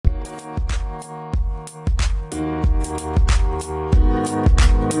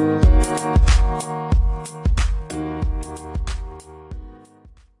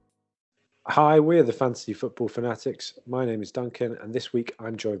Hi, we're the Fantasy Football Fanatics. My name is Duncan, and this week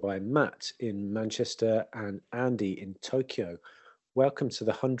I'm joined by Matt in Manchester and Andy in Tokyo. Welcome to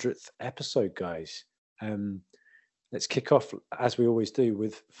the 100th episode, guys. Um, let's kick off, as we always do,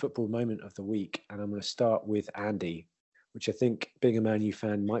 with Football Moment of the Week. And I'm going to start with Andy, which I think, being a Man U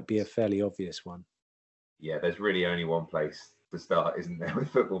fan, might be a fairly obvious one. Yeah, there's really only one place to start, isn't there, with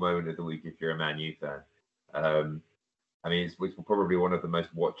Football Moment of the Week if you're a Man U fan. It's probably one of the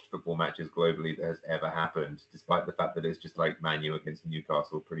most watched football matches globally that has ever happened, despite the fact that it's just like Man U against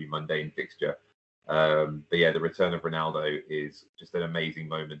Newcastle, pretty mundane fixture. But yeah, the return of Ronaldo is just an amazing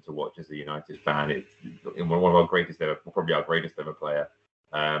moment to watch as a United fan. It's one of our greatest ever, probably our greatest ever player,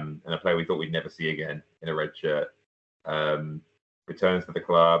 and a player we thought we'd never see again in a red shirt. Returns to the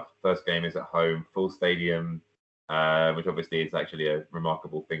club. First game is at home, full stadium, which obviously is actually a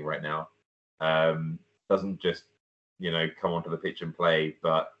remarkable thing right now. Doesn't just come onto the pitch and play,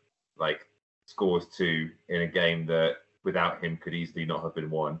 but like scores two in a game that without him could easily not have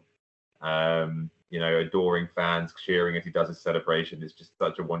been won. Adoring fans cheering as he does his celebration. It's just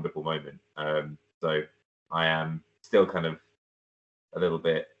such a wonderful moment. So I am still kind of a little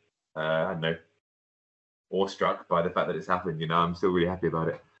bit, I don't know, awestruck by the fact that it's happened. I'm still really happy about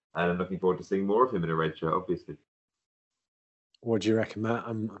it, and I'm looking forward to seeing more of him in a red shirt, obviously. What do you reckon, Matt?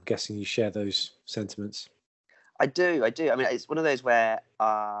 I'm guessing you share those sentiments. I do. I mean, it's one of those where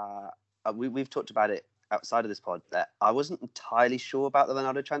we've talked about it outside of this pod that I wasn't entirely sure about the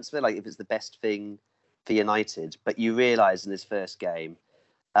Ronaldo transfer, like if it's the best thing for United. But you realise in his first game,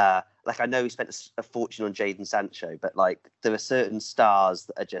 I know he spent a fortune on Jadon Sancho, but like there are certain stars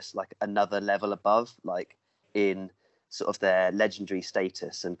that are just like another level above, like in sort of their legendary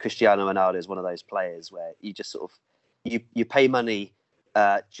status. And Cristiano Ronaldo is one of those players where you just sort of you pay money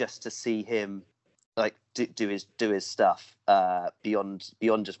just to see him like do his stuff beyond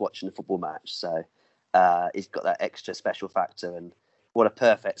just watching a football match. So he's got that extra special factor, and what a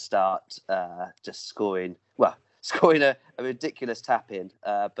perfect start! Just scoring a ridiculous tap in,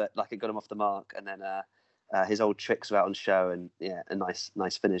 but like it got him off the mark, and then his old tricks were out on show, and yeah, a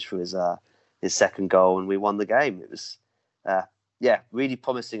nice finish for his second goal, and we won the game. It was really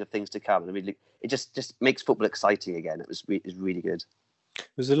promising of things to come. I mean, it just makes football exciting again. It was really good. There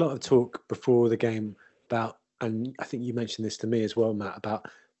was a lot of talk before the game about, and I think you mentioned this to me as well, Matt, about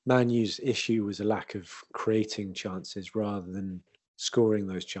Man U's issue was a lack of creating chances rather than scoring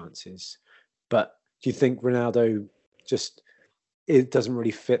those chances. But do you think Ronaldo it doesn't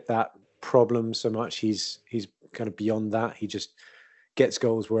really fit that problem so much? He's kind of beyond that. He just gets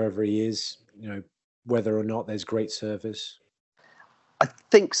goals wherever he is, whether or not there's great service. I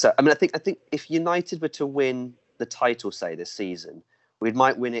think so. I mean, I think if United were to win the title, say this season, we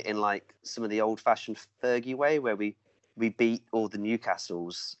might win it in like some of the old-fashioned Fergie way, where we beat all the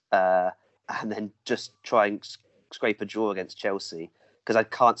Newcastles and then just try and scrape a draw against Chelsea, because I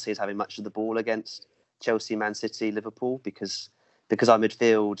can't see us having much of the ball against Chelsea, Man City, Liverpool, because our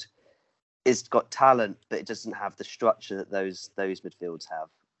midfield is got talent, but it doesn't have the structure that those midfields have.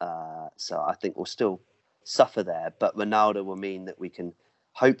 So I think we'll still suffer there, but Ronaldo will mean that we can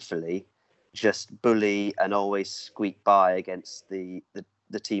hopefully just bully and always squeak by against the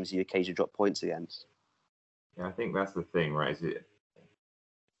teams you occasionally drop points against. Yeah, I think that's the thing, right?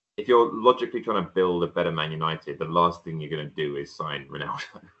 If you're logically trying to build a better Man United, the last thing you're going to do is sign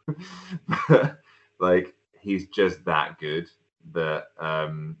Ronaldo. Like, he's just that good that,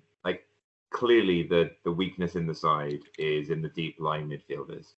 clearly the weakness in the side is in the deep line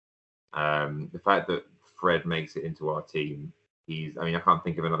midfielders. The fact that Fred makes it into our team, I can't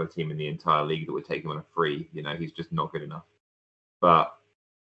think of another team in the entire league that would take him on a free. He's just not good enough. But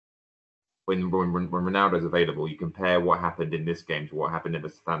when Ronaldo's available, you compare what happened in this game to what happened in the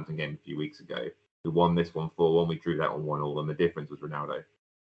Southampton game a few weeks ago. We won this one 4-1, we drew that one 1-1, and the difference was Ronaldo.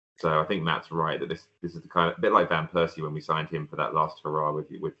 So I think Matt's right that this is the kind of a bit like Van Persie when we signed him for that last hurrah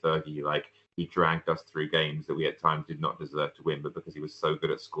with Fergie. Like, he dragged us through games that we at times did not deserve to win, but because he was so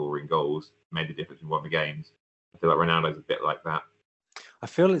good at scoring goals, made the difference and won the games. I feel like Ronaldo's a bit like that. I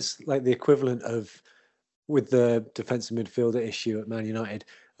feel it's like the equivalent of, with the defensive midfielder issue at Man United,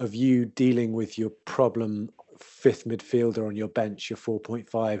 of you dealing with your problem fifth midfielder on your bench, your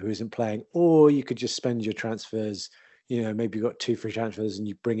 4.5 who isn't playing, or you could just spend your transfers. Maybe you've got 2 free transfers and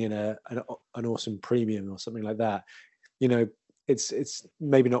you bring in an awesome premium or something like that. It's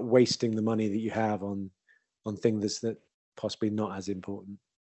maybe not wasting the money that you have on things that possibly not as important.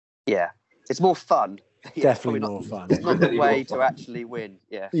 Yeah, it's more fun. Definitely more fun. It's not the way to actually win.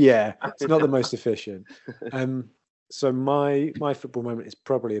 Yeah, it's not the most efficient. So my football moment is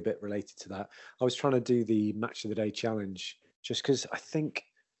probably a bit related to that. I was trying to do the match of the day challenge just because I think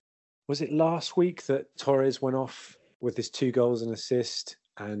was it last week that Torres went off with his 2 goals and assist,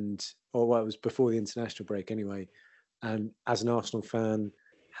 it was before the international break anyway. And as an Arsenal fan,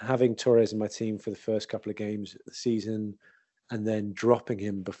 having Torres in my team for the first couple of games of the season, and then dropping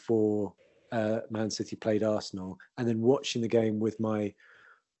him before Man City played Arsenal, and then watching the game with my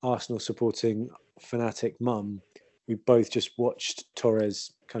Arsenal supporting fanatic mum, we both just watched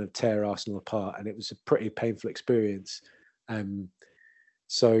Torres kind of tear Arsenal apart, and it was a pretty painful experience.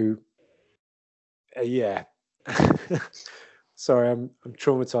 Yeah. Sorry, I'm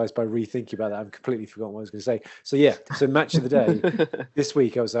traumatized by rethinking about that. I've completely forgotten what I was going to say. So match of the day this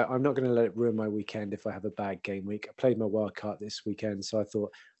week. I was like, I'm not going to let it ruin my weekend if I have a bad game week. I played my wild card this weekend, so I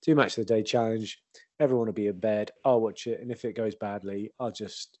thought, do match of the day challenge. Everyone will be in bed. I'll watch it, and if it goes badly, I'll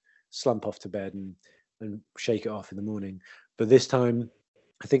just slump off to bed and shake it off in the morning. But this time,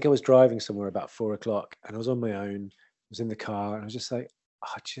 I think I was driving somewhere about 4:00, and I was on my own. I was in the car, and I was just like,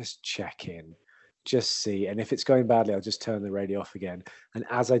 just check in. Just see, and if it's going badly, I'll just turn the radio off again. And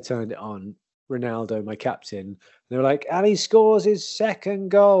as I turned it on, Ronaldo, my captain, they were like, and he scores his 2nd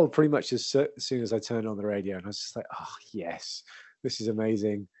goal pretty much as soon as I turned on the radio. And I was just like, oh yes, this is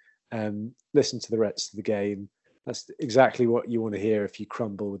amazing. Listen to the rest of the game. That's exactly what you want to hear if you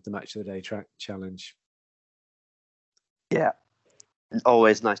crumble with the match of the day challenge. Yeah,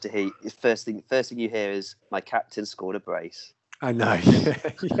 always nice to hear. First thing you hear is my captain scored a brace. I know.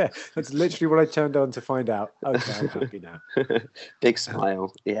 Yeah, that's literally what I turned on to find out. Okay, I'm happy now. Big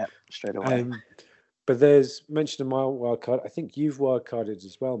smile. Yeah, straight away. But there's mentioned a wild card. I think you've wildcarded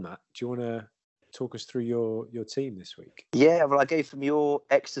as well, Matt. Do you want to talk us through your team this week? Yeah, well, I go from your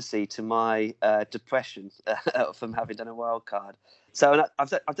ecstasy to my depression from having done a wild card. So I've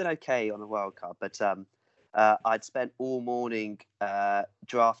done okay on a wild card, but I'd spent all morning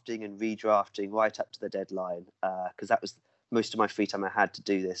drafting and redrafting right up to the deadline because that was most of my free time I had to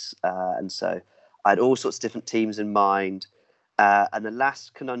do this. And so I had all sorts of different teams in mind. And the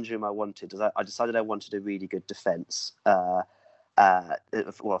last conundrum I wanted was I decided I wanted a really good defence,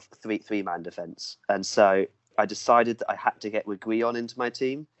 three-man defence. And so I decided that I had to get Reguilón into my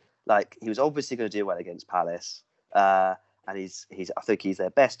team. Like, he was obviously going to do well against Palace. And I think he's their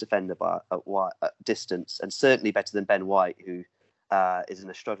best defender by at distance, and certainly better than Ben White, who is in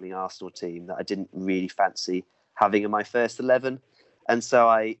a struggling Arsenal team that I didn't really fancy having in my first 11. And so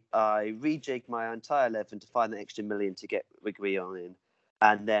I rejigged my entire 11 to find the extra million to get Reguilón in.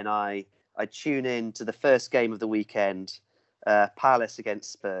 And then I tune in to the first game of the weekend, Palace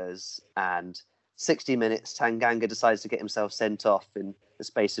against Spurs, and 60 minutes, Tanganga decides to get himself sent off in the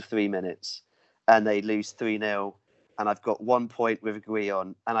space of 3 minutes, and they lose 3-0. And I've got 1 point with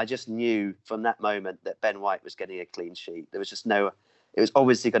Reguilón. And I just knew from that moment that Ben White was getting a clean sheet. There was just it was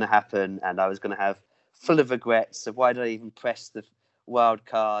obviously going to happen, and I was going to have full of regrets of why did I even press the wild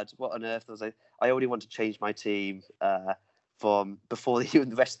card? What on earth was I already want to change my team from before even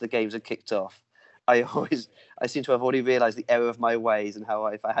the rest of the games had kicked off. I seem to have already realised the error of my ways and how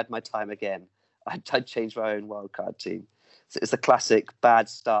if I had my time again, I'd change my own wild card team. So it's a classic bad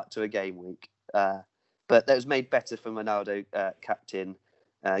start to a game week. But that was made better from Ronaldo, captain,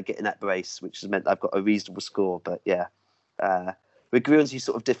 getting that brace, which has meant I've got a reasonable score. But yeah, Reguilón's his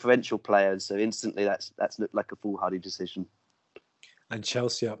sort of differential player, so instantly that's looked like a foolhardy decision. And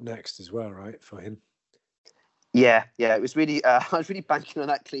Chelsea up next as well, right, for him? Yeah. It was really I was really banking on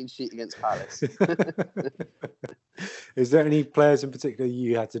that clean sheet against Palace. Is there any players in particular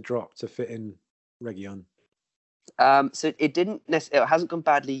you had to drop to fit in Reguilón? So it hasn't gone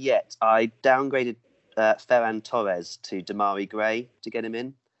badly yet. I downgraded Ferran Torres to Damari Gray to get him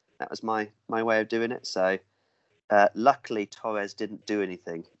in. That was my way of doing it. So luckily Torres didn't do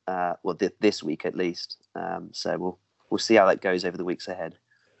anything. This week at least. So we'll see how that goes over the weeks ahead.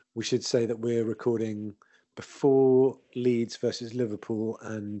 We should say that we're recording before Leeds versus Liverpool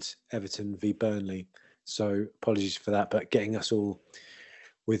and Everton v Burnley. So apologies for that, but getting us all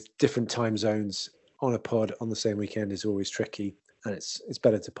with different time zones on a pod on the same weekend is always tricky, and it's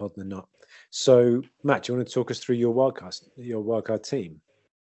better to pod than not. So Matt, do you want to talk us through your wildcard team?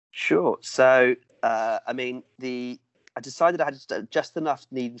 Sure. So I decided I had just enough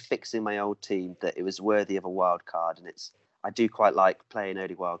need fixing my old team that it was worthy of a wild card, and I do quite like playing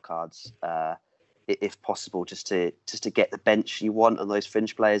early wild cards, if possible, just to get the bench you want on those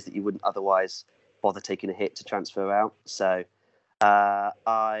fringe players that you wouldn't otherwise bother taking a hit to transfer out. So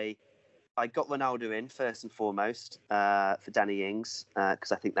I got Ronaldo in first and foremost for Danny Ings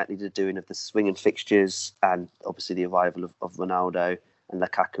because I think that needed doing of the swinging fixtures and obviously the arrival of Ronaldo and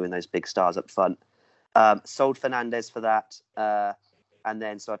Lukaku and those big stars up front. Sold Fernandes for that. And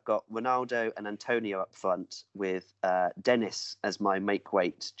then so I've got Ronaldo and Antonio up front with Dennis as my make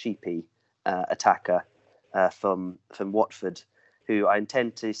weight cheapie attacker from Watford, who I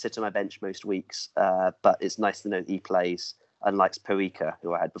intend to sit on my bench most weeks. But it's nice to know that he plays, unlike Perica,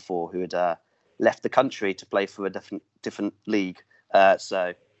 who I had before, who had left the country to play for a different league.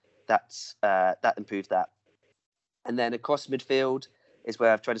 So that improved that. And then across midfield is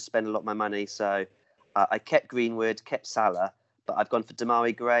where I've tried to spend a lot of my money. So I kept Greenwood, kept Salah, but I've gone for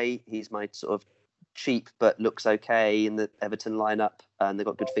Demarai Gray. He's my sort of cheap but looks okay in the Everton lineup, and they've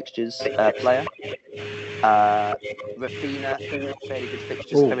got good fixtures player. Rafinha, fairly good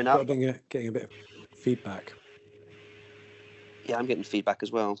fixtures coming up. Getting a bit of feedback. Yeah, I'm getting feedback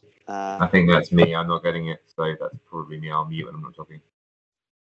as well. I think that's me. I'm not getting it, so that's probably me. I'll mute when I'm not talking.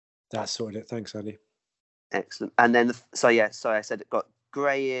 That's sorted it. Thanks, Andy. Excellent. And then, so I said it got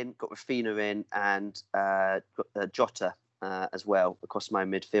Gray in, got Rafinha in, and got Jota as well across my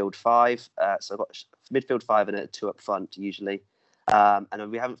midfield five. So I've got midfield five and a two up front usually.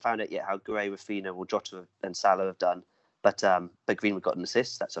 And we haven't found out yet how Gray, Rafinha, or Jota and Salah have done. But Greenwood got an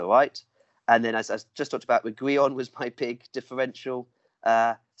assist. That's all right. And then, as I just talked about, Reguilon was my big differential.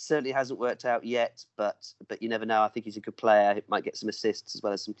 Certainly hasn't worked out yet, but you never know. I think he's a good player. He might get some assists as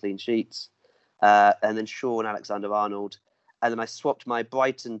well as some clean sheets. And then Shaw and Alexander-Arnold. And then I swapped my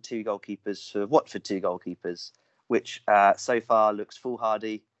Brighton 2 goalkeepers for Watford 2 goalkeepers, which so far looks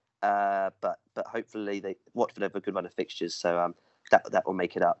foolhardy. But hopefully Watford have a good run of fixtures, so that will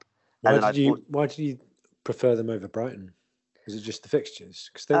make it up. Why did you prefer them over Brighton? Is it just the fixtures?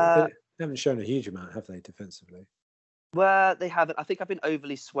 Because they haven't shown a huge amount, have they, defensively? Well, they haven't. I think I've been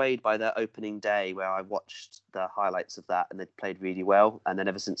overly swayed by their opening day, where I watched the highlights of that, and they played really well. And then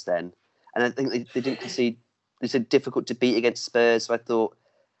ever since then, and I think they didn't concede. It's difficult to beat against Spurs, so I thought,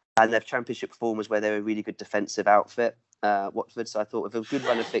 and their Championship performers where they're a really good defensive outfit, Watford. So I thought with a good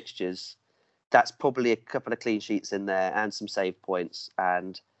run of fixtures, that's probably a couple of clean sheets in there and some save points.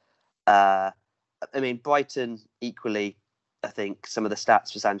 And I mean, Brighton equally, I think some of the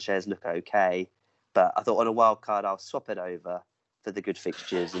stats for Sanchez look okay, but I thought on a wild card I'll swap it over for the good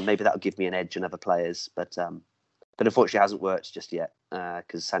fixtures, and maybe that'll give me an edge on other players. But unfortunately, it hasn't worked just yet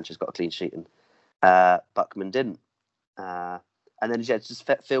because Sanchez got a clean sheet and Buckman didn't. And then just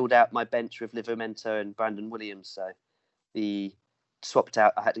filled out my bench with Livramento and Brandon Williams. So the swapped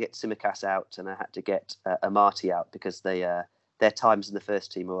out. I had to get Tsimikas out, and I had to get Amati out because their times in the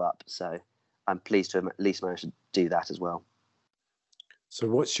first team were up. So I'm pleased to have at least managed to do that as well. So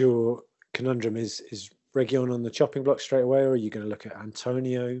what's your conundrum? Is Reguilon on the chopping block straight away, or are you going to look at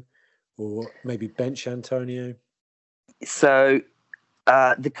Antonio, or maybe bench Antonio? So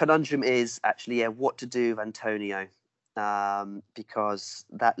the conundrum is actually what to do with Antonio, because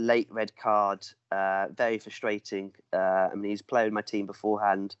that late red card, very frustrating. I mean, he's played with my team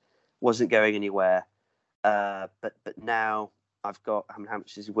beforehand, wasn't going anywhere, but now I've got how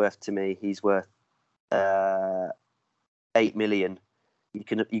much is he worth to me? He's worth 8 million. You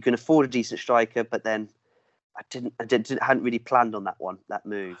can afford a decent striker, but then hadn't really planned on that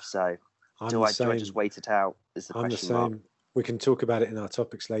move. So do I just wait it out? Is the question mark. We can talk about it in our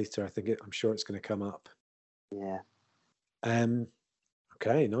topics later. I'm sure it's going to come up. Yeah.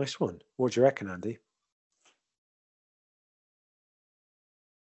 Okay, nice one. What do you reckon, Andy?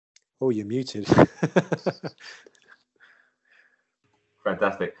 Oh, you're muted.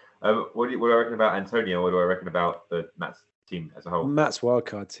 Fantastic. What do I reckon about Antonio? What do I reckon about the Matt's team as a whole? Matt's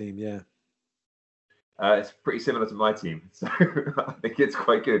wildcard team, yeah. It's pretty similar to my team, so I think it's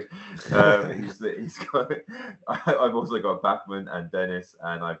quite good. He's got. I've also got Bachmann and Dennis,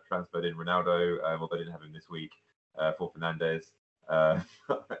 and I've transferred in Ronaldo. Although I didn't have him this week for Fernandez. There's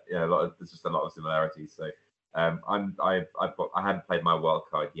just a lot of similarities. So I hadn't played my wild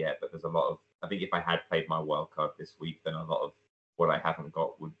card yet, but there's a lot of. I think if I had played my wild card this week, then a lot of what I haven't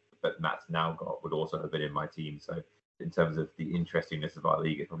got but Matt's now got would also have been in my team. So in terms of the interestingness of our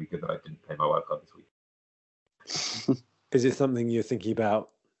league, it's probably good that I didn't play my wild card this week. Is it something you're thinking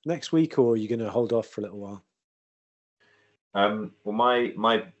about next week, or are you going to hold off for a little while? Well,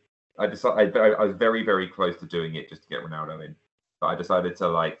 I decided I was very, very close to doing it just to get Ronaldo in, but I decided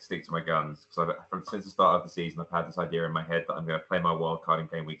to stick to my guns because since the start of the season I've had this idea in my head that I'm going to play my wild card in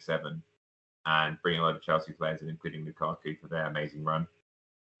game week 7 and bring a load of Chelsea players in, including Lukaku, for their amazing run.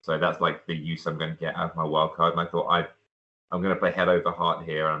 So that's the use I'm going to get out of my wild card. And I thought I'm going to play head over heart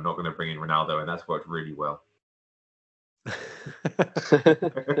here, and I'm not going to bring in Ronaldo, and that's worked really well.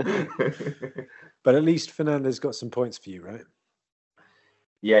 But at least Fernandez got some points for you, right?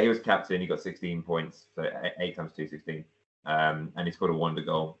 Yeah, he was captain. He got 16 points, so 8 times 2, 16. And he scored a wonder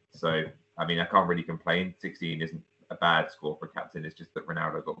goal. So, I mean, I can't really complain. 16 isn't a bad score for captain. It's just that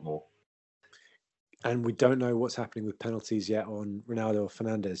Ronaldo got more. And we don't know what's happening with penalties yet on Ronaldo or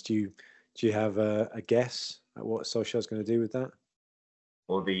Fernandes. Do you have a guess at what Solskjaer's going to do with that?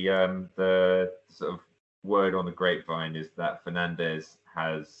 Or the sort of word on the grapevine is that Fernandes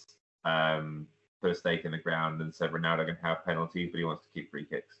has put a stake in the ground and said Ronaldo can have penalties, but he wants to keep free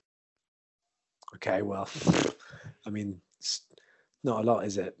kicks. Okay, well, I mean, it's not a lot,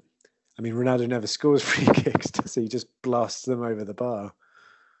 is it? I mean, Ronaldo never scores free kicks, does he? He just blasts them over the bar.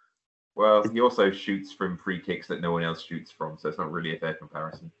 Well, he also shoots from free kicks that no one else shoots from, so it's not really a fair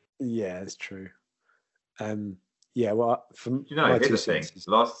comparison. Yeah, it's true. Yeah, well, from here's the thing.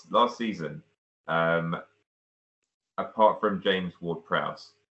 Last season, apart from James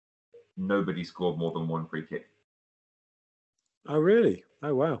Ward-Prowse, nobody scored more than one free kick. Oh, really?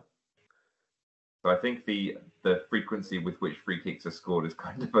 Oh, wow. So I think the frequency with which free kicks are scored is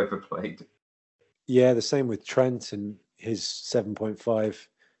kind of overplayed. Yeah, the same with Trent, and his 7.5,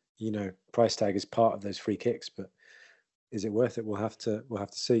 price tag is part of those free kicks. But is it worth it? We'll have to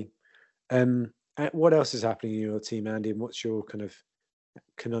see. What else is happening in your team, Andy? And what's your kind of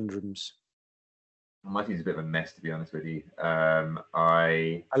conundrums? My team's a bit of a mess, to be honest with you.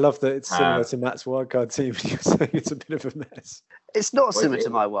 I love that it's similar to Matt's wildcard team. You're saying it's a bit of a mess. It's not similar to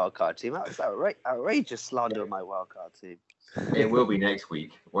my wildcard team. That was outrageous slander on my wildcard team. It will be next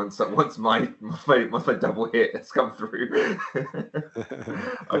week once my double hit has come through.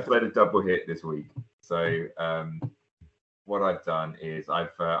 I played a double hit this week, so what I've done is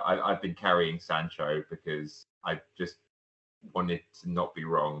I've been carrying Sancho because I just wanted to not be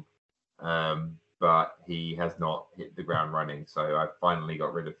wrong. But he has not hit the ground running. So I finally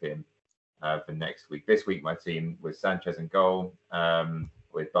got rid of him for next week. This week, my team was Sanchez in goal,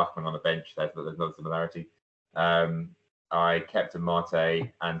 with Bachmann on the bench. There's another similarity. I kept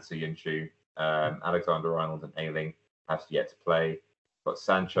Mate and Soyuncu. Alexander-Arnold and Ayling have yet to play. Got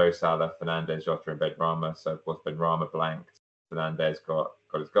Sancho, Salah, Fernandes, Jota, and Benrahma. So, of course, Benrahma blanked. Fernandes got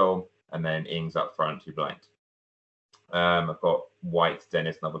his goal. And then Ings up front, who blanked. I've got White,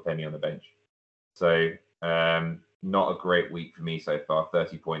 Dennis, and Obafemi on the bench. So not a great week for me so far,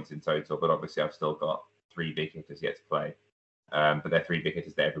 30 points in total, but obviously I've still got 3 big hitters yet to play. But they're 3 big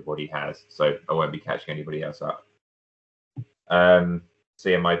hitters that everybody has, so I won't be catching anybody else up. So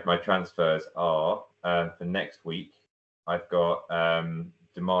yeah, my transfers are, for next week, I've got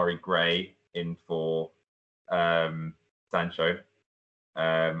Damari Gray in for Sancho.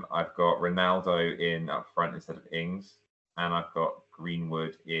 I've got Ronaldo in up front instead of Ings, and I've got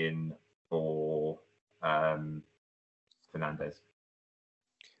Greenwood in for Fernandes. And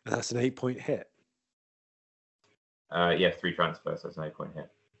that's an 8-point hit. Yeah, 3 transfers, so it's an 8-point hit.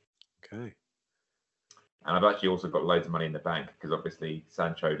 Okay. And I've actually also got loads of money in the bank because obviously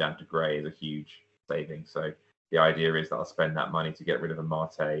Sancho down to Gray is a huge saving. So the idea is that I'll spend that money to get rid of a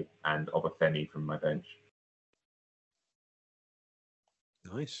Mate and Obafemi from my bench.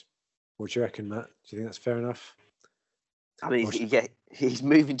 Nice. What do you reckon, Matt? Do you think that's fair enough? I mean, he's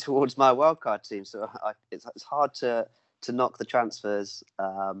moving towards my wildcard team, so it's hard to knock the transfers.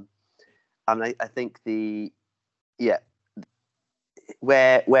 And I think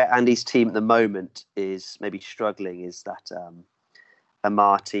where Andy's team at the moment is maybe struggling is that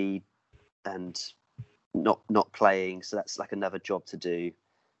Amati and not playing, so that's like another job to do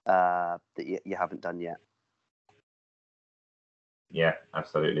that you haven't done yet. Yeah,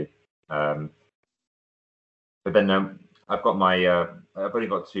 absolutely. But then I've got my I've only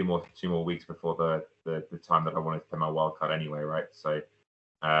got two more weeks before the time that I wanted to play my wild card anyway, right? So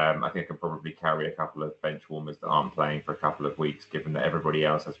I think I can probably carry a couple of bench warmers that aren't playing for a couple of weeks, given that everybody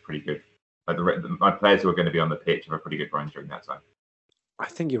else has pretty good. My players who are going to be on the pitch have a pretty good run during that time. I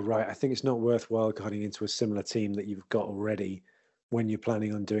think you're right. I think it's not worth wildcarding into a similar team that you've got already when you're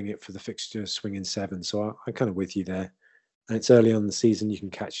planning on doing it for the fixture swing in 7. So I'm kind of with you there. And it's early on in the season, you can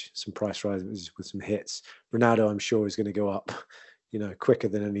catch some price rises with some hits. Ronaldo, I'm sure, is going to go up, quicker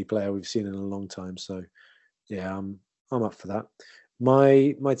than any player we've seen in a long time. So, yeah, I'm up for that.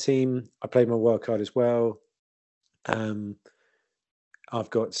 My team, I played my wild card as well. I've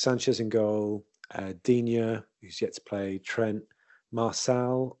got Sanchez in goal, Digne, who's yet to play, Trent,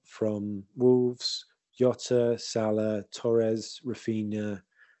 Marçal from Wolves, Jota, Salah, Torres, Rafinha,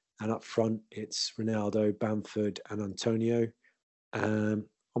 and up front, it's Ronaldo, Bamford, and Antonio. On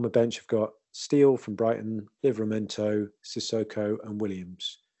my bench, I've got Steele from Brighton, Livramento, Sissoko, and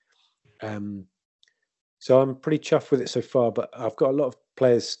Williams. So I'm pretty chuffed with it so far, but I've got a lot of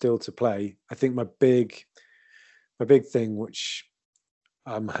players still to play. I think my big thing, which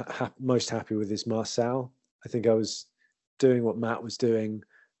I'm most happy with, is Marçal. I think I was doing what Matt was doing,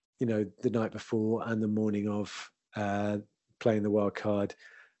 the night before and the morning of, playing the wild card.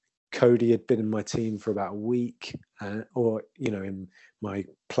 Cody had been in my team for about a week, or in my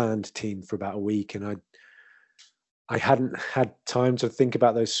planned team for about a week, and I hadn't had time to think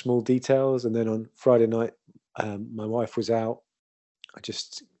about those small details. And then on Friday night, my wife was out. I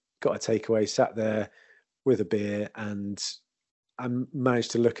just got a takeaway, sat there with a beer, and I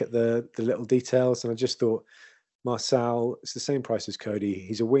managed to look at the little details. And I just thought, Marçal, it's the same price as Cody.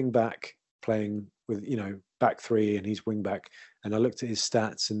 He's a wing back playing with, back three, and he's wing back. And I looked at his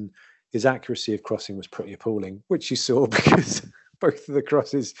stats, and his accuracy of crossing was pretty appalling, which you saw because both of the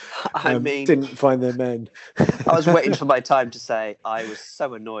crosses didn't find their men. I was waiting for my time to say I was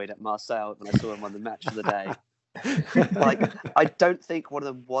so annoyed at Marçal when I saw him on the match of the day. I don't think one of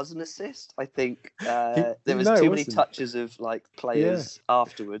them was an assist. I think there was too many touches of players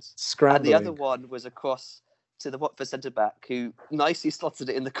afterwards. Scrambling. And the other one was a cross to the Watford centre back who nicely slotted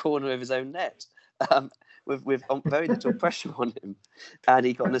it in the corner of his own net. With very little pressure on him, and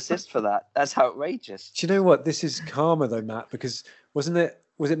he got an assist for that. That's outrageous. Do you know what? This is karma though, Matt, because was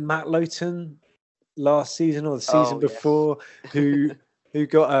it Matt Lowton last season or the season before who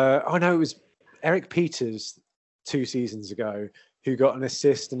got it was Eric Peters 2 seasons ago who got an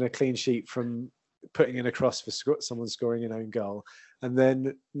assist and a clean sheet from putting in a cross for someone scoring an own goal. And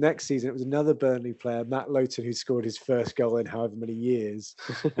then next season, it was another Burnley player, Matt Lowton, who scored his first goal in however many years.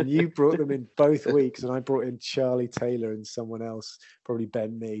 And you brought them in both weeks, and I brought in Charlie Taylor and someone else, probably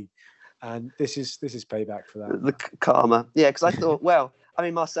Ben Mee. And this is payback for that. The karma, yeah. Because I thought,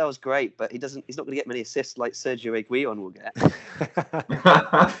 Marcel's great, but he's not going to get many assists like Sergio Reguilon will get.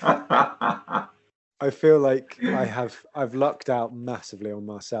 I feel like I've lucked out massively on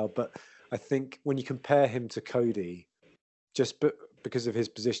Marçal, but I think when you compare him to Cody, because of his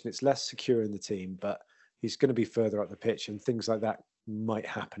position, it's less secure in the team, but he's going to be further up the pitch, and things like that might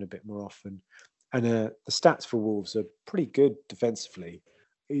happen a bit more often. And the stats for Wolves are pretty good defensively,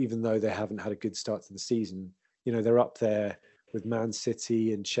 even though they haven't had a good start to the season. They're up there with Man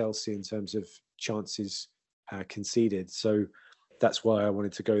City and Chelsea in terms of chances conceded. So that's why I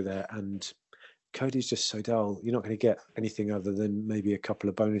wanted to go there. And Cody's just so dull. You're not going to get anything other than maybe a couple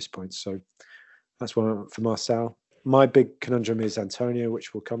of bonus points. So that's why I went for Marçal. My big conundrum is Antonio,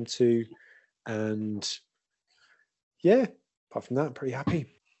 which we'll come to. And yeah, apart from that, I'm pretty happy.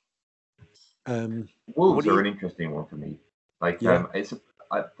 Wolves are an interesting one for me.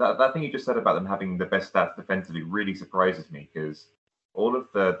 That thing you just said about them having the best stats defensively really surprises me, because all of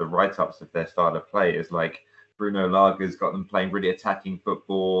the write-ups of their style of play is like Bruno Laga's got them playing really attacking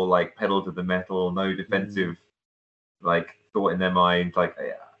football, like pedal to the metal, no defensive thought in their mind.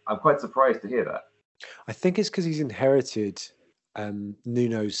 I'm quite surprised to hear that. I think it's because he's inherited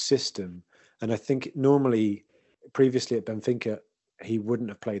Nuno's system, and I think previously at Benfica he wouldn't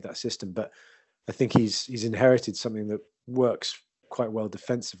have played that system, but I think he's inherited something that works quite well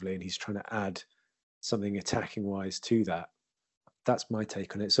defensively, and he's trying to add something attacking wise to that. That's my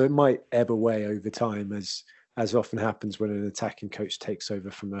take on it. So it might ebb away over time, as often happens when an attacking coach takes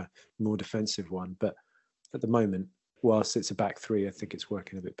over from a more defensive one. But at the moment, whilst it's a back three, I think it's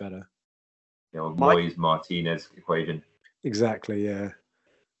working a bit better. Moyes-Martinez equation. Exactly, yeah.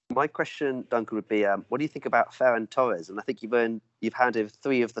 My question, Duncan, would be, what do you think about Ferran Torres? And I think you've had him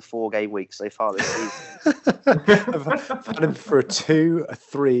 3 of the 4 game weeks so far this season. I've had him for a 2, a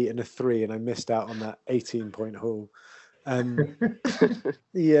 3, and a 3, and I missed out on that 18-point haul.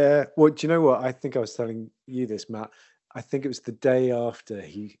 Yeah. Well, do you know what? I think I was telling you this, Matt. I think it was the day after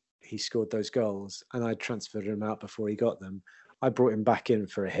he scored those goals, and I transferred him out before he got them. I brought him back in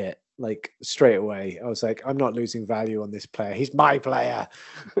for a hit, straight away. I was like, I'm not losing value on this player. He's my player,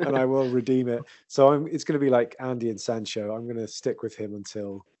 and I will redeem it. So it's going to be like Andy and Sancho. I'm going to stick with him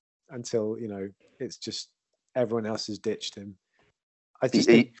until it's just everyone else has ditched him. I just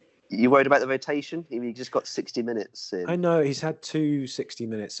think. You worried about the rotation? He just got 60 minutes in. I know he's had 2 60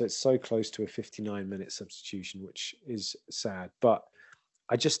 minutes, so it's so close to a 59-minute substitution, which is sad. But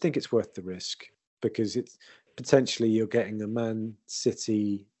I just think it's worth the risk, because it's potentially you're getting a Man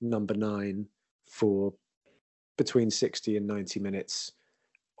City number 9 for between 60 and 90 minutes,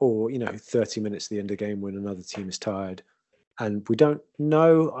 or 30 minutes at the end of the game when another team is tired. And we don't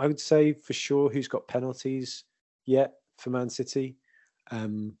know, I would say for sure, who's got penalties yet for Man City.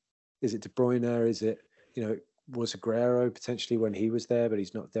 Is it De Bruyne? Is it, was Aguero potentially when he was there, but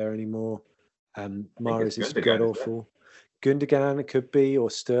he's not there anymore? Mahrez is god-awful. Gundogan, it could be, or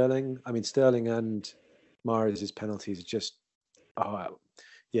Sterling. I mean, Sterling and Mahrez's penalties are just,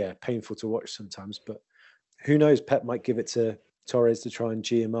 painful to watch sometimes. But who knows? Pep might give it to Torres to try and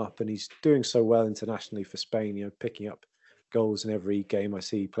G him up, and he's doing so well internationally for Spain, picking up goals in every game I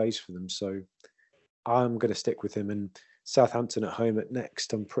see he plays for them. So I'm going to stick with him. And Southampton at home at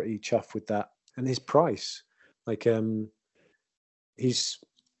next, I'm pretty chuffed with that. And his price, like he's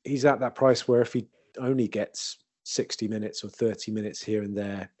at that price where if he only gets 60 minutes or 30 minutes here and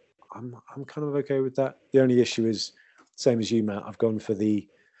there, I'm kind of okay with that. The only issue is, same as you, Matt, I've gone for the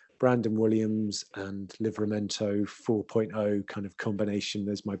Brandon Williams and Livramento 4.0 kind of combination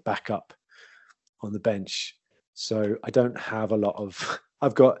as my backup on the bench. So I don't have a lot of,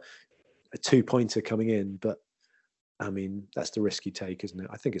 I've got a 2-pointer coming in, but I mean, that's the risk you take, isn't it?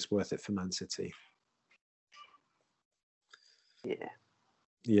 I think it's worth it for Man City. Yeah.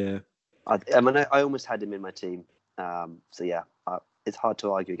 Yeah. I mean, I almost had him in my team. So yeah, it's hard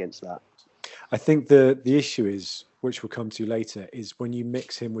to argue against that. I think the issue is, which we'll come to later, is when you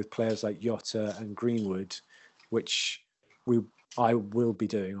mix him with players like Jota and Greenwood, which I will be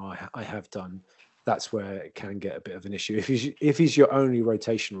doing, or I have done. That's where it can get a bit of an issue. If he's your only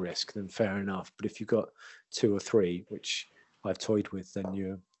rotation risk, then fair enough. But if you've got 2 or 3, which I've toyed with, then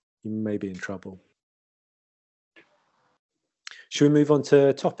you may be in trouble. Should we move on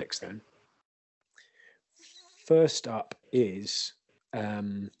to topics then? First up is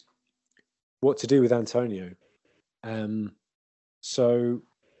what to do with Antonio. So,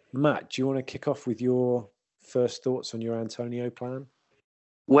 Matt, do you want to kick off with your first thoughts on your Antonio plan?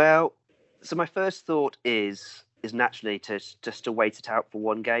 Well, so my first thought is naturally just to wait it out for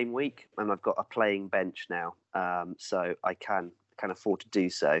one game week, and I've got a playing bench now, so I can afford to do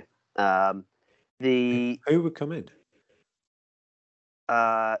so. Who would come in?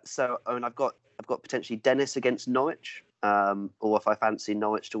 So I mean, I've got potentially Dennis against Norwich, or if I fancy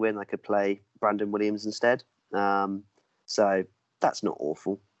Norwich to win, I could play Brandon Williams instead. So that's not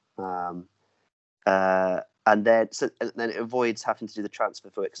awful. And then it avoids having to do the transfer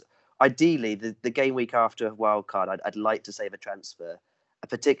for it. 'Cause ideally, the game week after a wild card, I'd like to save a transfer,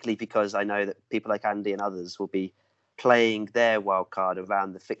 particularly because I know that people like Andy and others will be playing their wild card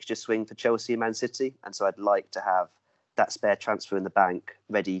around the fixture swing for Chelsea and Man City, and so I'd like to have that spare transfer in the bank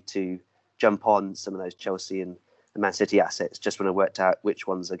ready to jump on some of those Chelsea and Man City assets just when I worked out which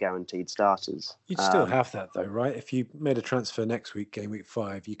ones are guaranteed starters. You'd still have that though, right? If you made a transfer next week, game week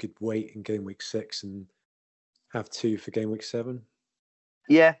 5, you could wait in game week 6 and have 2 for game week 7.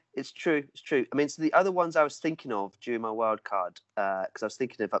 Yeah, it's true. It's true. I mean, so the other ones I was thinking of during my wild card, because I was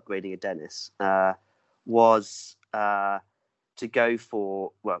thinking of upgrading a Dennis, was to go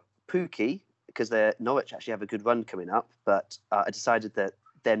for, well, Pookie, because Norwich actually have a good run coming up, but I decided that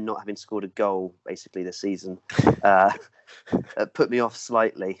them not having scored a goal basically this season put me off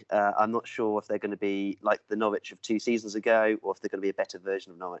slightly. I'm not sure if they're going to be like the Norwich of 2 seasons ago, or if they're going to be a better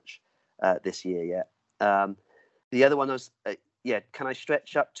version of Norwich this year yet. The other one was, can I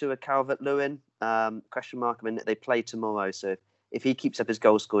stretch up to a Calvert-Lewin? Question mark. I mean, they play tomorrow, so if he keeps up his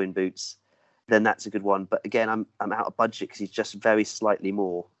goal-scoring boots, then that's a good one. But again, I'm out of budget because he's just very slightly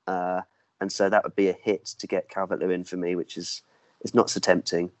more, and so that would be a hit to get Calvert-Lewin for me, which is not so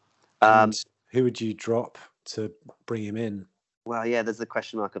tempting. And who would you drop to bring him in? Well, yeah, there's the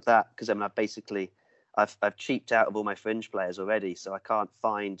question mark of that, because I mean, I've cheaped out of all my fringe players already, so I can't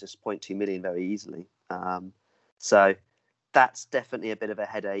find just 0.2 million very easily. So that's definitely a bit of a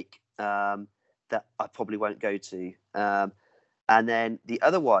headache that I probably won't go to. And then the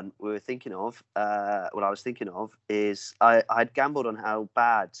other one I was thinking of, is I'd gambled on how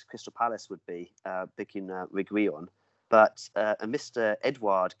bad Crystal Palace would be picking Reguilon, but Mr.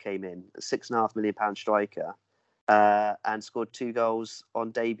 Edouard came in, a £6.5 million striker, and scored 2 goals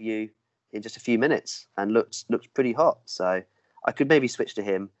on debut in just a few minutes and looked pretty hot. So I could maybe switch to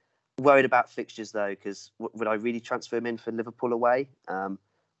him. Worried about fixtures though, because would I really transfer him in for Liverpool away, or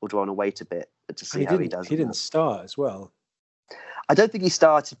do I want to wait a bit to see how he does? He didn't start as well. I don't think he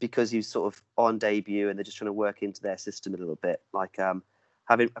started because he was sort of on debut and they're just trying to work into their system a little bit. Like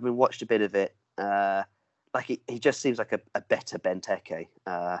having watched a bit of it, like he just seems like a better Benteke.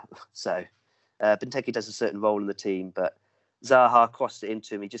 So Benteke does a certain role in the team, but Zaha crossed it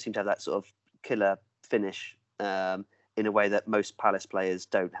into him. He just seemed to have that sort of killer finish in a way that most Palace players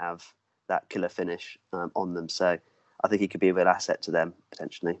don't have that killer finish on them. So I think he could be a real asset to them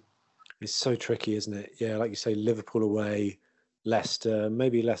potentially. It's so tricky, isn't it? Yeah, like you say, Liverpool away, Leicester,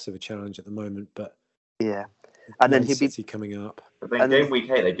 maybe less of a challenge at the moment, but yeah. And then he'll be coming up. But then game week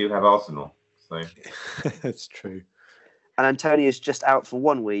 8, they do have Arsenal, so that's true. And Antonio's just out for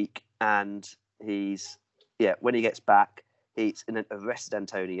 1 week, and when he gets back, he's in an arrested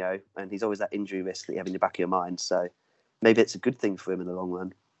Antonio, and he's always that injury risk that you have in the back of your mind. So maybe it's a good thing for him in the long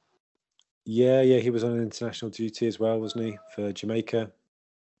run. Yeah, he was on international duty as well, wasn't he, for Jamaica?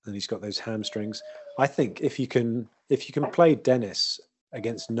 And he's got those hamstrings. I think if you can play Dennis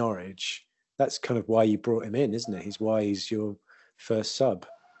against Norwich, that's kind of why you brought him in, isn't it? He's why he's your first sub.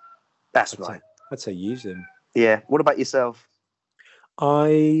 That's right. I'd say use him. Yeah. What about yourself?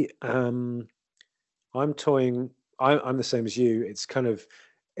 I'm toying. I'm the same as you.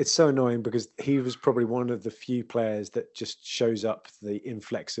 It's so annoying because he was probably one of the few players that just shows up the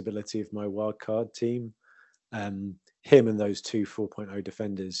inflexibility of my wildcard team. Him and those two 4.0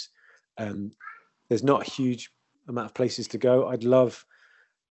 defenders. There's not a huge amount of places to go. I'd love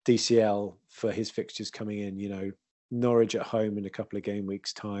DCL for his fixtures coming in. You know, Norwich at home in a couple of game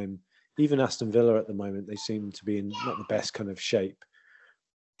weeks' time. Even Aston Villa at the moment, they seem to be in not the best kind of shape.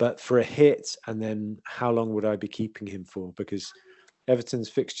 But for a hit, and then how long would I be keeping him for? Because Everton's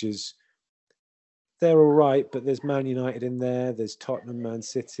fixtures, they're all right, but there's Man United in there. There's Tottenham, Man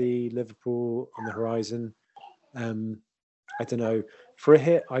City, Liverpool on the horizon. I don't know. For a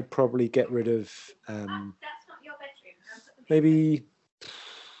hit, I'd probably get rid of maybe.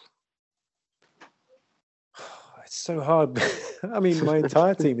 It's so hard. I mean, my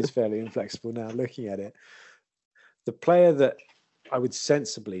entire team is fairly inflexible now. Looking at it, the player that I would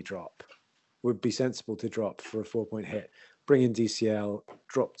sensibly drop would be sensible to drop for a 4-point hit. Bring in DCL,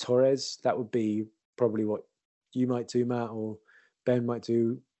 drop Torres. That would be probably what you might do, Matt, or Ben might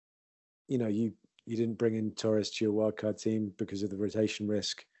do. You know, you didn't bring in Torres to your wildcard team because of the rotation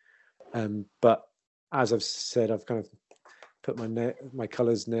risk. But as I've said, I've kind of put my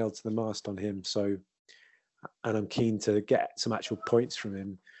colours nailed to the mast on him. So, and I'm keen to get some actual points from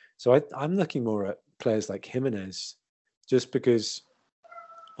him. So I'm looking more at players like Jimenez, just because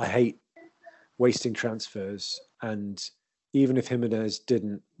I hate wasting transfers. And even if Jimenez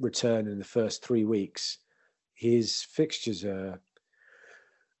didn't return in the first 3 weeks, his fixtures are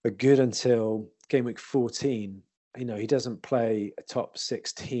good until game week 14. You know, he doesn't play a top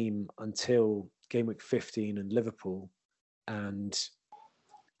 6 team until game week 15 and Liverpool. And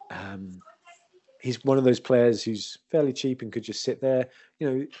he's one of those players who's fairly cheap and could just sit there. You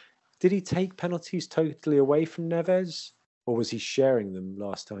know, did he take penalties totally away from Neves, or was he sharing them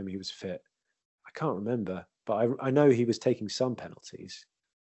last time he was fit? I can't remember, but I know he was taking some penalties.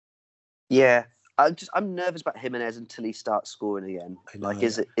 Yeah, I'm nervous about Jimenez until he starts scoring again. Like,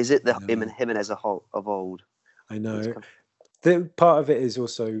 is it the Jimenez of old? I know. The part of it is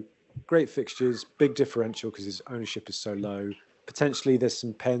also great fixtures, big differential because his ownership is so low. Potentially, there's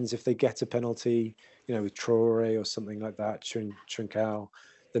some pens if they get a penalty, you know, with Traore or something like that, Trincao,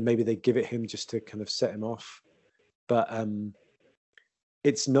 then maybe they give it him just to kind of set him off. But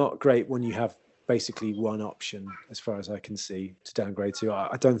it's not great when you have basically one option, as far as I can see, to downgrade to.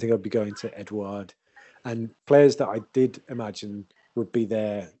 I don't think I'd be going to Edouard. And players that I did imagine would be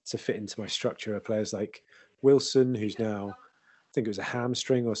there to fit into my structure are players like Wilson, who's now, I think it was a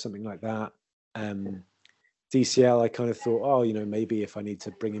hamstring or something like that. DCL, I kind of thought, oh, you know, maybe if I need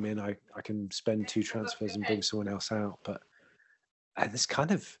to bring him in, I can spend 2 transfers and bring someone else out. But that's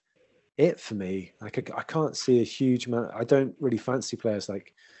kind of it for me. Like, I can't see a huge amount. I don't really fancy players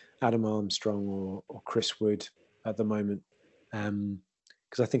like Adam Armstrong or Chris Wood at the moment,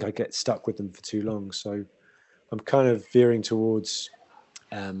 because I think I get stuck with them for too long. So I'm kind of veering towards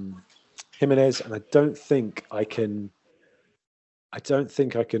Jimenez, and I don't think I can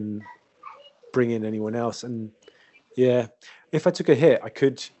bring in anyone else. And yeah, if I took a hit, I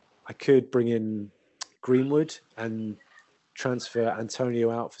could bring in Greenwood and transfer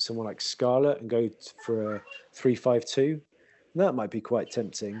Antonio out for someone like Scarlett and go for a 3-5-2. That might be quite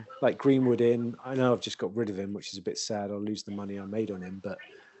tempting. Like Greenwood in. I know I've just got rid of him, which is a bit sad. I'll lose the money I made on him, but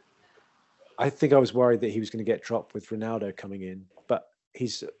I think I was worried that he was going to get dropped with Ronaldo coming in. But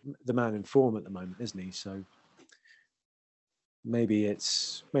he's the man in form at the moment, isn't he? So maybe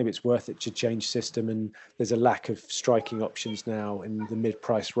it's worth it to change system, and there's a lack of striking options now in the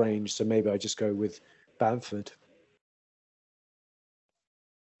mid-price range, so maybe I just go with Bamford.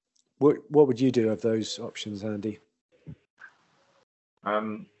 What would you do of those options, Andy?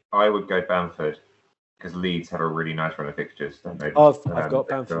 I would go Bamford because Leeds have a really nice run of fixtures, don't they? I've got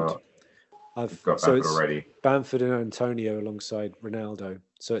Bamford. I've got Bamford already. Bamford and Antonio alongside Ronaldo.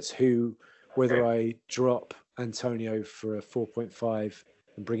 So it's whether I drop Antonio for a 4.5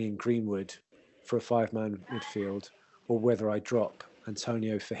 and bring in Greenwood for a 5-man midfield, or whether I drop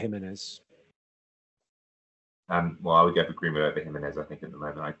Antonio for Jimenez. Well, I would go for Greenwood over Jimenez, I think, at the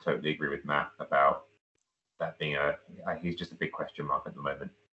moment. I totally agree with Matt about that being he's just a big question mark at the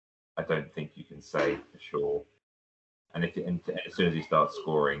moment. I don't think you can say for sure. And as soon as he starts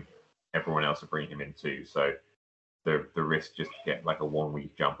scoring, everyone else will bring him in too. So the risk just to get like a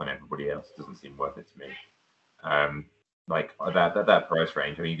 1-week jump on everybody else doesn't seem worth it to me. Like that price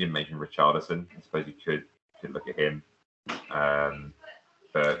range. I mean, you didn't mention Richarlison. I suppose you could look at him.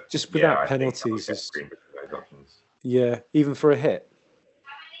 But just yeah, without I think penalties, I'll is get Green for those options. even for a hit.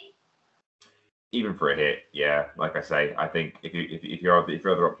 Even for a hit, yeah. Like I say, I think if your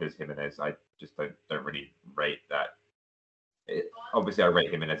other option is Jimenez, I just don't really rate that. Obviously, I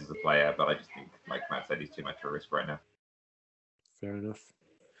rate Jimenez as a player, but I just think, like Matt said, he's too much of a risk right now. Fair enough.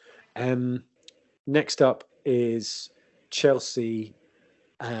 Next up is Chelsea.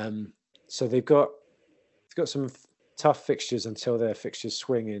 So they've got some tough fixtures until their fixtures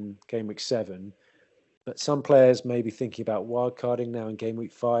swing in game week 7. But some players may be thinking about wildcarding now in game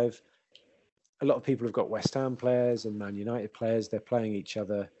week 5. A lot of people have got West Ham players and Man United players. They're playing each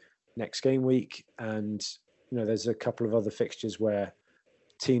other next game week. And, there's a couple of other fixtures where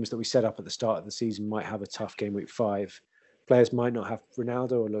teams that we set up at the start of the season might have a tough game week 5. Players might not have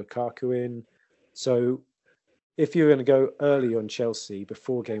Ronaldo or Lukaku in. So if you're going to go early on Chelsea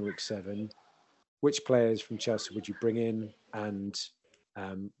before game week 7, which players from Chelsea would you bring in? And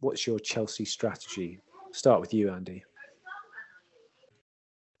what's your Chelsea strategy? Start with you, Andy.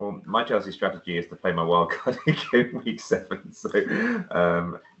 Well, my Chelsea strategy is to play my wildcard in game week 7. So to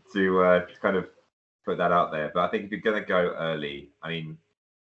kind of put that out there. But I think if you're going to go early, I mean,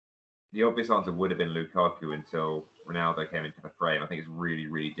 the obvious answer would have been Lukaku until Ronaldo came into the frame. I think it's really,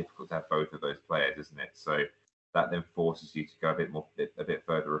 really difficult to have both of those players, isn't it? So that then forces you to go a bit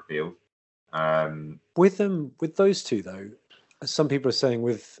further afield. With those two, though, some people are saying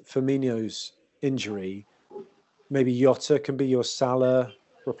with Firmino's injury, maybe Jota can be your Salah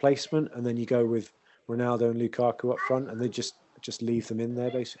replacement, and then you go with Ronaldo and Lukaku up front, and they just leave them in there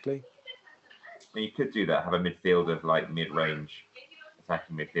basically. I mean, you could do that. Have a midfield of like mid-range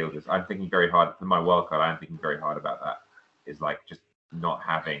attacking midfielders. I'm thinking very hard for my wildcard. I'm thinking very hard about that. Is like just not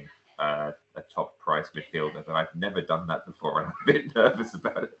having a top price midfielder. But I've never done that before, and I'm a bit nervous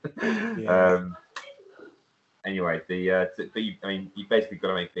about it. Yeah. Anyway, you basically got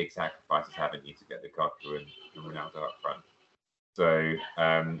to make big sacrifices, haven't you, to get Lukaku and Ronaldo up front. So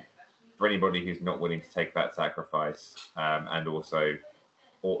for anybody who's not willing to take that sacrifice, and also,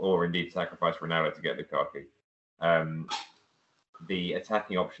 or indeed sacrifice Ronaldo to get Lukaku, the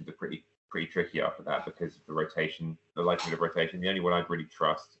attacking options are pretty tricky after that because of the rotation, the likelihood of rotation. The only one I'd really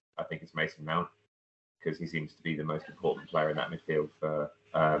trust, I think, is Mason Mount, because he seems to be the most important player in that midfield for.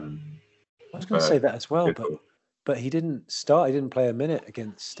 I was going to say that as well, but he didn't start. He didn't play a minute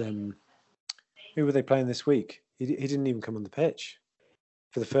against. Who were they playing this week? He didn't even come on the pitch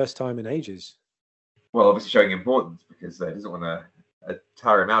for the first time in ages. Well, obviously showing importance because he doesn't want to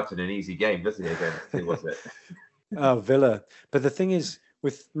tire him out in an easy game, does he? Again, who was it? Oh, Villa. But the thing is,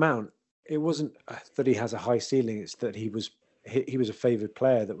 with Mount, it wasn't that he has a high ceiling. It's that he was a favoured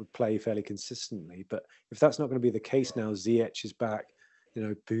player that would play fairly consistently. But if that's not going to be the case now, Ziyech is back.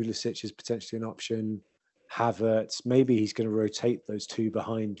 Pulisic is potentially an option. Havertz, maybe he's going to rotate those two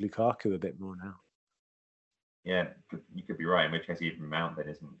behind Lukaku a bit more now. Yeah, you could be right. In which case, even Mount then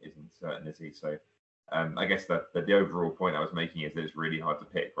isn't certain, is he? So, I guess that the overall point I was making is that it's really hard to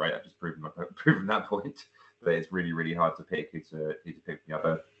pick, right? I've just proven that point. That it's really, really hard to pick who to pick the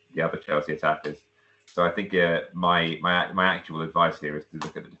other Chelsea attackers. So I think my actual advice here is to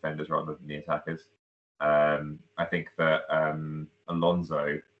look at the defenders rather than the attackers. I think that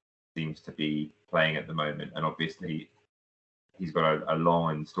Alonso seems to be playing at the moment, and obviously he's got a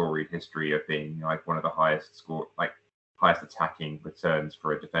long and storied history of being like one of the highest attacking returns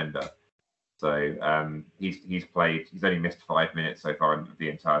for a defender. So he's only missed 5 minutes so far in the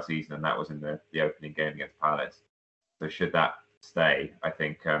entire season, and that was in the opening game against Palace. So should that stay, I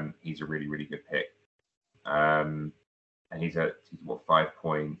think he's a really, really good pick. And he's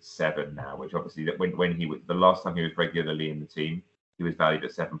 5.7 now, which obviously when he was the last time he was regularly in the team, he was valued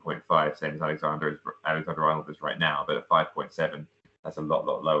at 7.5, same as Alexander Arnold is right now. But at 5.7, that's a lot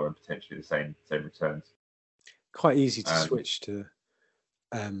lower and potentially the same returns. Quite easy to switch to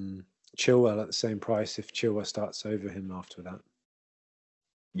Chilwell at the same price if Chilwell starts over him after that.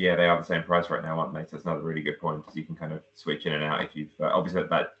 Yeah, they are the same price right now, aren't they? So that's another really good point because you can kind of switch in and out if you've obviously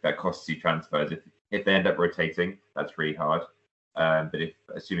that costs you transfers. If they end up rotating, that's really hard. But if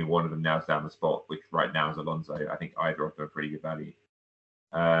assuming one of them nails down the spot, which right now is Alonso, I think either of them are pretty good value.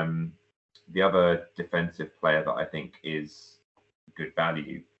 The other defensive player that I think is good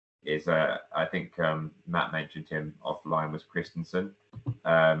value is I think Matt mentioned him offline, was Christensen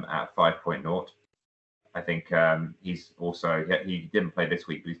at 5.0. I think he's also he didn't play this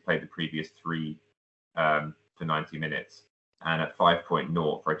week, but he's played the previous 3 for 90 minutes. And at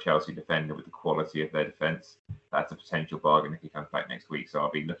 5.0 for a Chelsea defender with the quality of their defence, that's a potential bargain if he comes back next week. So I'll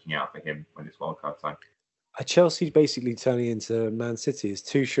be looking out for him when it's wildcard time. Are Chelsea basically turning into Man City? Is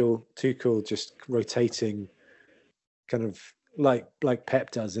Tuchel just rotating kind of like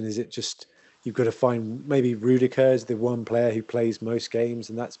Pep does, and is it just you've got to find maybe Rudiger is the one player who plays most games,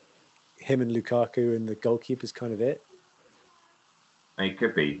 and that's him and Lukaku, and the goalkeeper's kind of it? It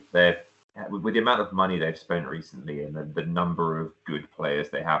could be. They're with the amount of money they've spent recently and the number of good players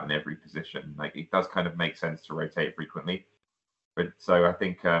they have in every position. Like it does kind of make sense to rotate frequently. But so I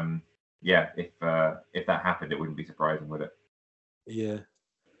think, if that happened, it wouldn't be surprising, would it? Yeah.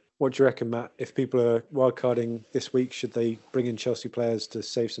 What do you reckon, Matt? If people are wildcarding this week, should they bring in Chelsea players to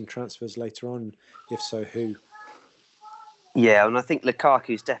save some transfers later on? If so, who? Yeah, and I think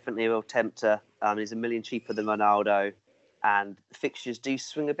Lukaku's definitely a real tempter. He's $1 million cheaper than Ronaldo, and fixtures do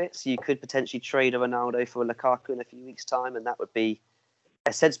swing a bit. So you could potentially trade a Ronaldo for a Lukaku in a few weeks' time, and that would be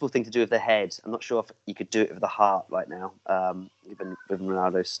a sensible thing to do with the head. I'm not sure if you could do it with the heart right now, even with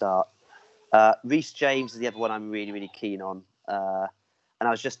Ronaldo's start. Reece James is the other one I'm really, really keen on. And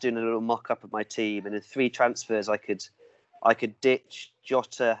I was just doing a little mock-up of my team, and in 3 transfers, I could ditch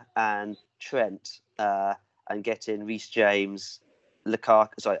Jota and Trent and get in Reece James,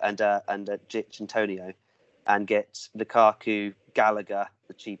 Lukaku, and ditch Antonio, and get Lukaku, Gallagher,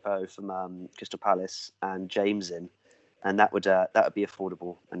 the cheapo from Crystal Palace, and James in, and that would be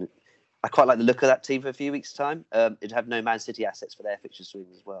affordable. And I quite like the look of that team for a few weeks' time. It'd have no Man City assets for their fixture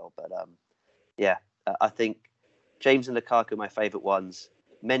swings as well, but I think James and Lukaku are my favourite ones.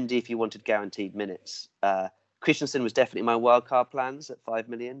 Mendy, if you wanted guaranteed minutes. Christensen was definitely my wildcard plans at 5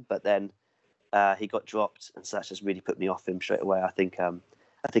 million, but then he got dropped, and so that's just really put me off him straight away. I think,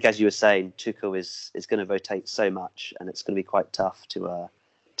 as you were saying, Tuchel is going to rotate so much, and it's going to be quite tough to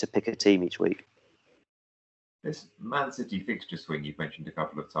pick a team each week. This Man City fixture swing you've mentioned a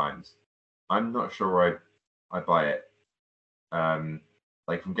couple of times, I'm not sure I buy it.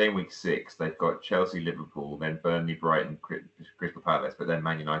 Like from game week 6, they've got Chelsea, Liverpool, then Burnley, Brighton, Crystal Palace, but then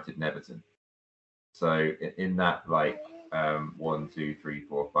Man United and Everton. So in that 1, 2, 3,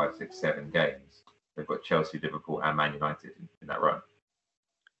 4, 5, 6, 7 games, they've got Chelsea, Liverpool, and Man United in that run.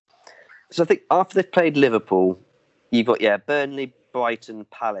 So I think after they've played Liverpool, you've got Burnley, Brighton,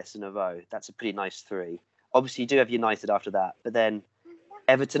 Palace in a row. That's a pretty nice 3. Obviously, you do have United after that, but then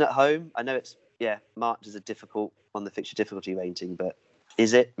Everton at home. I know it's marked as a difficult on the fixture difficulty rating, but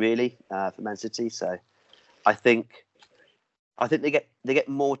is it really for Man City? So I think they get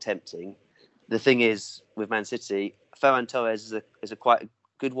more tempting. The thing is with Man City, Ferran Torres is a quite a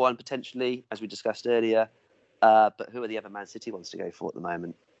good one potentially, as we discussed earlier. But who are the other Man City ones to go for at the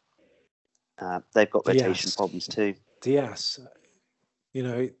moment? They've got rotation problems too. Diaz,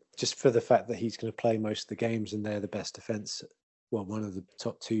 just for the fact that he's going to play most of the games and they're the best defence, well, one of the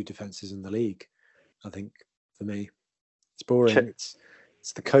top 2 defences in the league. I think for me, it's boring.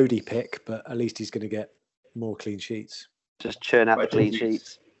 It's the Cody pick, but at least he's going to get more clean sheets. Just churn out the clean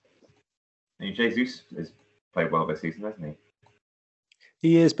sheets. And Jesus has played well this season, hasn't he?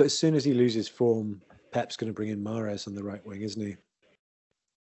 He is, but as soon as he loses form, Pep's going to bring in Mahrez on the right wing, isn't he?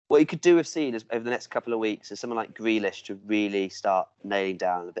 What you could do with seeing over the next couple of weeks is someone like Grealish to really start nailing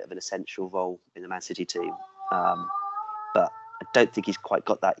down a bit of an essential role in the Man City team. But I don't think he's quite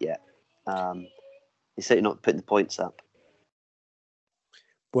got that yet. He's certainly not putting the points up.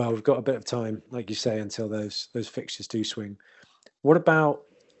 Well, we've got a bit of time, like you say, until those fixtures do swing. What about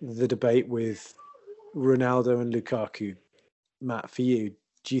the debate with Ronaldo and Lukaku? Matt, for you,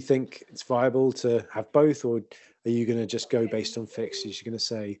 do you think it's viable to have both, or are you going to just go based on fixtures? You're going to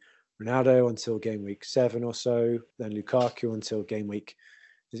say Ronaldo until game week 7 or so, then Lukaku until game week,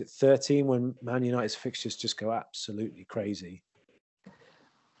 is it 13, when Man United's fixtures just go absolutely crazy?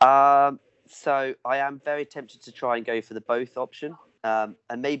 So I am very tempted to try and go for the both option. And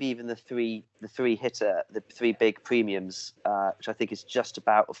maybe even the three hitter, the 3 big premiums, which I think is just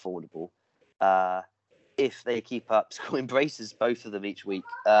about affordable. If they keep up scoring braces, both of them each week,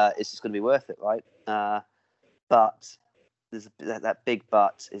 it's just going to be worth it, right? But there's that big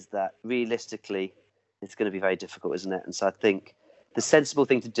but is that realistically, it's going to be very difficult, isn't it? And so I think the sensible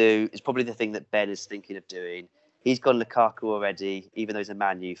thing to do is probably the thing that Ben is thinking of doing. He's gone Lukaku already, even though he's a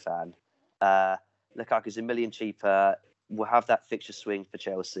Man U fan. Lukaku's $1 million cheaper. We'll have that fixture swing for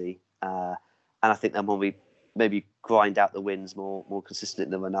Chelsea, and I think then when we maybe grind out the wins more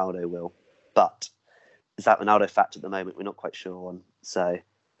consistently than Ronaldo will. But is that Ronaldo fact at the moment? We're not quite sure on. So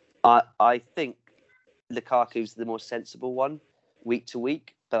I think Lukaku's the more sensible one week to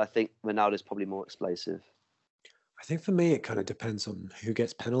week, but I think Ronaldo's probably more explosive. I think for me, it kind of depends on who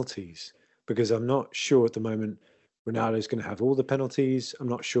gets penalties, because I'm not sure at the moment Ronaldo's going to have all the penalties. I'm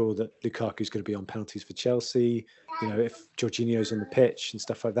not sure that Lukaku's going to be on penalties for Chelsea. If Jorginho's on the pitch and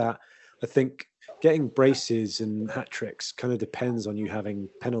stuff like that. I think getting braces and hat tricks kind of depends on you having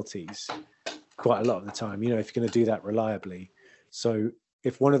penalties quite a lot of the time. If you're going to do that reliably. So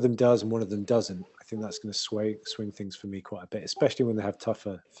if one of them does and one of them doesn't, I think that's going to swing things for me quite a bit, especially when they have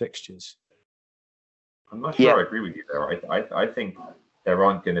tougher fixtures. I'm not sure I agree with you there. I think there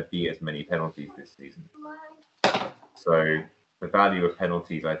aren't going to be as many penalties this season. So the value of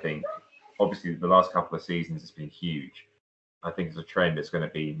penalties, I think, obviously the last couple of seasons has been huge. I think it's a trend that's going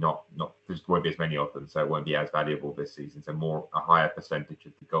to be not there won't be as many of them, so it won't be as valuable this season. So a higher percentage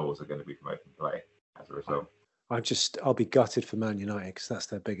of the goals are going to be from open play as a result. I'll be gutted for Man United because that's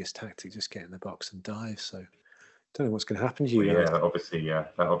their biggest tactic, just get in the box and dive. So don't know what's going to happen to you. Well,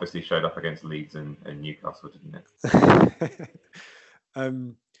 that obviously showed up against Leeds and Newcastle, didn't it?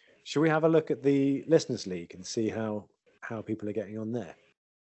 Shall we have a look at the Listeners' League and see how people are getting on there?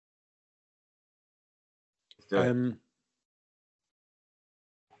 Let's do it.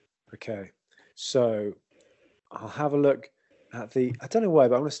 Okay, so I'll have a look at I don't know why,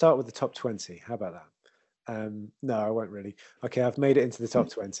 but I'm going to start with the top 20. How about that? No, I won't really. Okay, I've made it into the top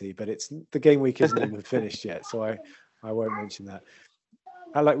 20, but the game week isn't even finished yet, so I won't mention that.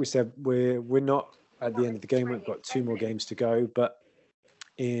 Like we said, we're not at the end of the game. We've got 2 more games to go, but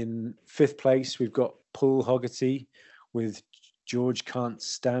in 5th place, we've got Paul Hoggerty with George Can't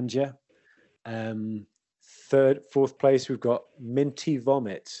Stand Ya. 4th place, we've got Minty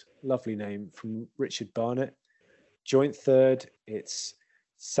Vomit, lovely name, from Richard Barnett. Joint 3rd, it's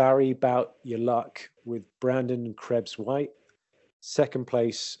Sorry About Your Luck with Brandon Krebs White. 2nd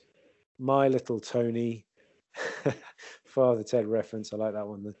place, My Little Tony, Father Ted reference, I like that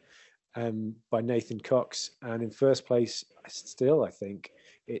one, by Nathan Cox. And in 1st place, still, I think,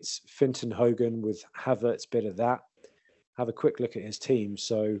 it's Finton Hogan with Havertz Bit of That. Have a quick look at his team.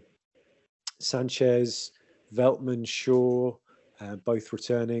 So Sanchez, Veltman, Shaw, both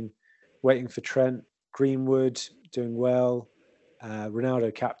returning. Waiting for Trent, Greenwood doing well.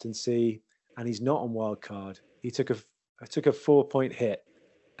 Ronaldo captaincy, and he's not on wild card. He took a 4-point hit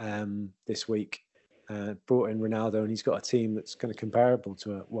this week. Brought in Ronaldo, and he's got a team that's kind of comparable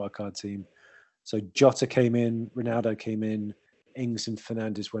to a wild card team. So Jota came in, Ronaldo came in, Ings and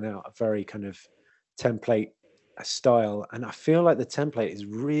Fernandes went out. A very kind of template style, and I feel like the template is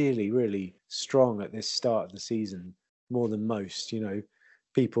really, really strong at this start of the season, more than most.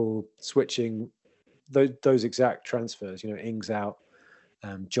 People switching those exact transfers. Ings out,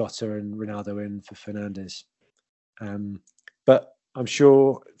 Jota and Ronaldo in for Fernandes. But I'm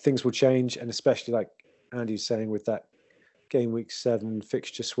sure things will change, and especially like Andy's saying, with that game week 7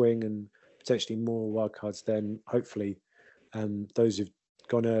 fixture swing and potentially more wildcards, then hopefully those who've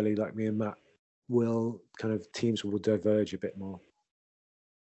gone early, like me and Matt, teams will diverge a bit more.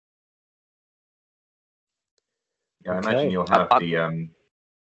 Yeah, I imagine you'll have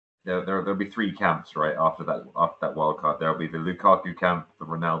there'll be 3 camps, right? After that wild card, there'll be the Lukaku camp, the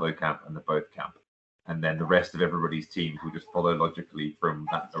Ronaldo camp, and the both camp, and then the rest of everybody's teams will just follow logically from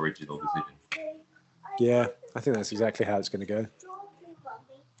that original decision. Yeah, I think that's exactly how it's going to go.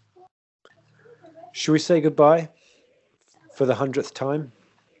 Should we say goodbye for the 100th time?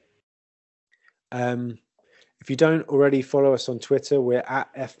 If you don't already follow us on Twitter, we're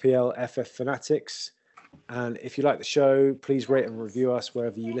at FPLFF Fanatics. And if you like the show, please rate and review us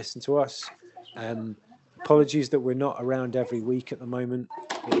wherever you listen to us. Apologies that we're not around every week at the moment.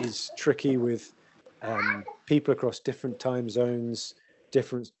 It is tricky with people across different time zones,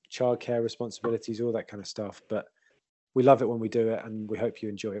 different childcare responsibilities, all that kind of stuff. But we love it when we do it, and we hope you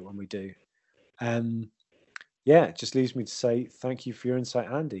enjoy it when we do. It just leaves me to say thank you for your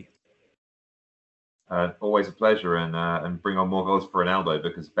insight, Andy. Always a pleasure, and bring on more goals for Ronaldo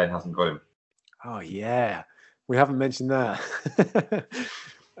because Ben hasn't got him. Oh, yeah. We haven't mentioned that.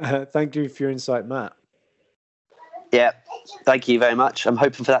 Thank you for your insight, Matt. Yeah, thank you very much. I'm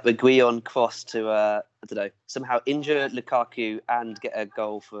hoping for that Reguilon cross to, somehow injure Lukaku and get a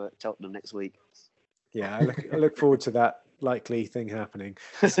goal for Tottenham next week. Yeah, I look forward to that likely thing happening.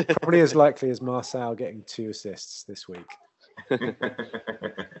 It's probably as likely as Marcel getting 2 assists this week.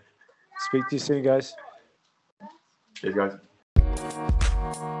 Speak to you soon, guys. Cheers, guys.